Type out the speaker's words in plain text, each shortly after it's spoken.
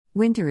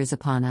Winter is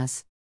upon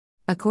us.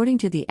 According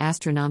to the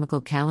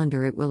astronomical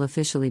calendar, it will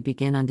officially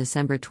begin on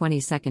December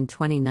 22,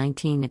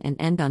 2019 and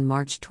end on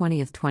March 20,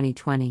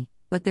 2020,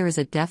 but there is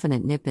a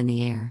definite nip in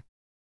the air.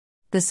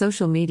 The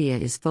social media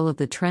is full of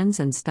the trends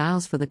and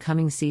styles for the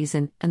coming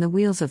season, and the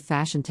wheels of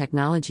fashion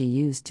technology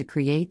used to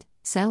create,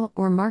 sell,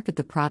 or market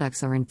the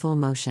products are in full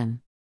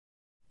motion.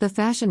 The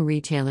fashion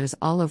retailers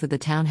all over the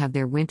town have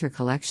their winter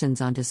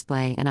collections on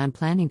display, and I'm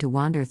planning to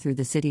wander through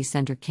the city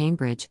centre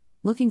Cambridge,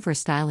 looking for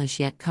stylish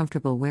yet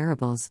comfortable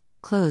wearables,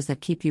 clothes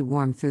that keep you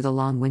warm through the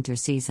long winter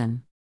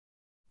season.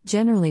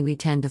 Generally, we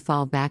tend to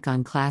fall back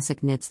on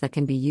classic knits that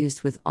can be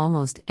used with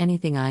almost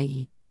anything,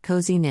 i.e.,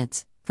 cozy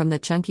knits, from the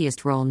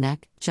chunkiest roll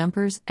neck,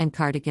 jumpers, and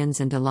cardigans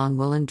into long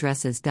woolen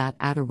dresses.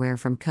 Outerwear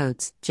from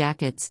coats,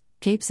 jackets,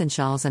 capes, and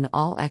shawls, and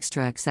all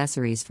extra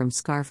accessories from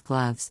scarf,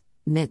 gloves,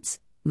 mitts,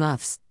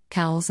 muffs,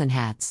 cowls, and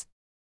hats.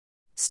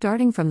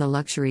 Starting from the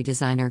luxury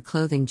designer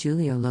Clothing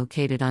Giulio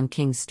located on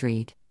King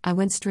Street, I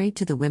went straight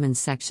to the women's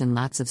section.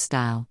 Lots of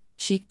style,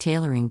 chic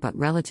tailoring, but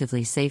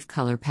relatively safe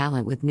color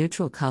palette with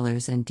neutral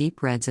colors and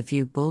deep reds, a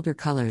few bolder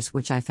colors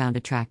which I found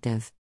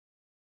attractive.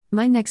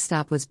 My next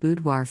stop was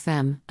Boudoir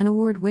Femme, an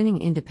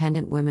award-winning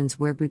independent women's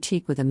wear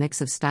boutique with a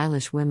mix of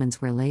stylish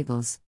women's wear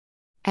labels.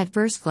 At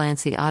first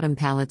glance, the autumn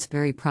palette's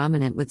very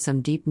prominent with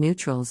some deep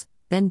neutrals,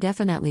 then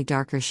definitely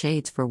darker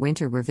shades for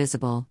winter were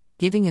visible,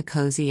 giving a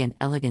cozy and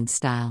elegant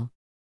style.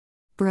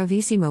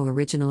 Bravissimo,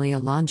 originally a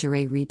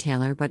lingerie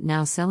retailer but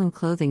now selling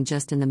clothing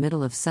just in the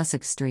middle of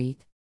Sussex Street.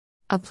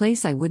 A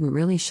place I wouldn't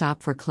really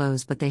shop for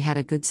clothes, but they had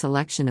a good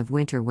selection of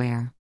winter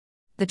wear.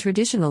 The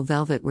traditional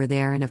velvet were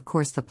there, and of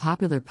course the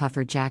popular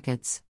puffer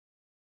jackets.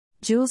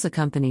 Jules, a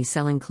company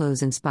selling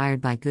clothes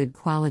inspired by good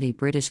quality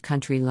British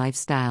country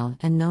lifestyle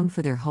and known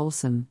for their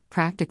wholesome,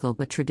 practical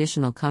but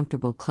traditional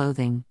comfortable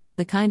clothing,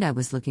 the kind I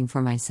was looking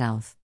for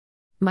myself.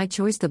 My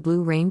choice, the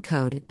blue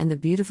raincoat and the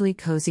beautifully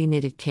cozy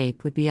knitted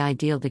cape, would be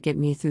ideal to get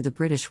me through the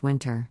British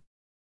winter.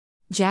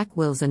 Jack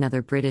Wills,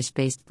 another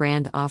British-based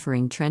brand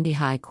offering trendy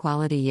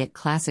high-quality yet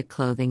classic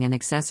clothing and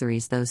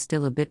accessories, though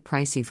still a bit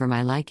pricey for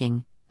my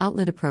liking,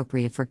 outlet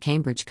appropriate for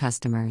Cambridge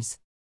customers.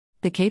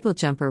 The cable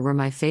jumper were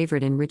my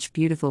favorite in rich,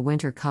 beautiful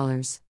winter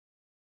colors.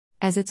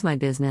 As it's my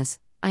business,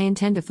 I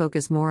intend to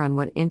focus more on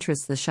what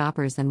interests the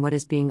shoppers than what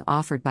is being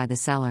offered by the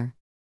seller.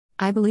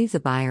 I believe the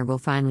buyer will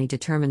finally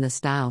determine the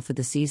style for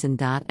the season.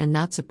 And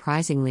not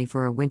surprisingly,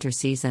 for a winter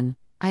season,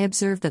 I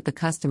observed that the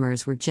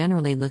customers were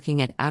generally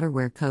looking at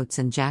outerwear, coats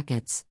and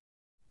jackets.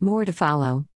 More to follow.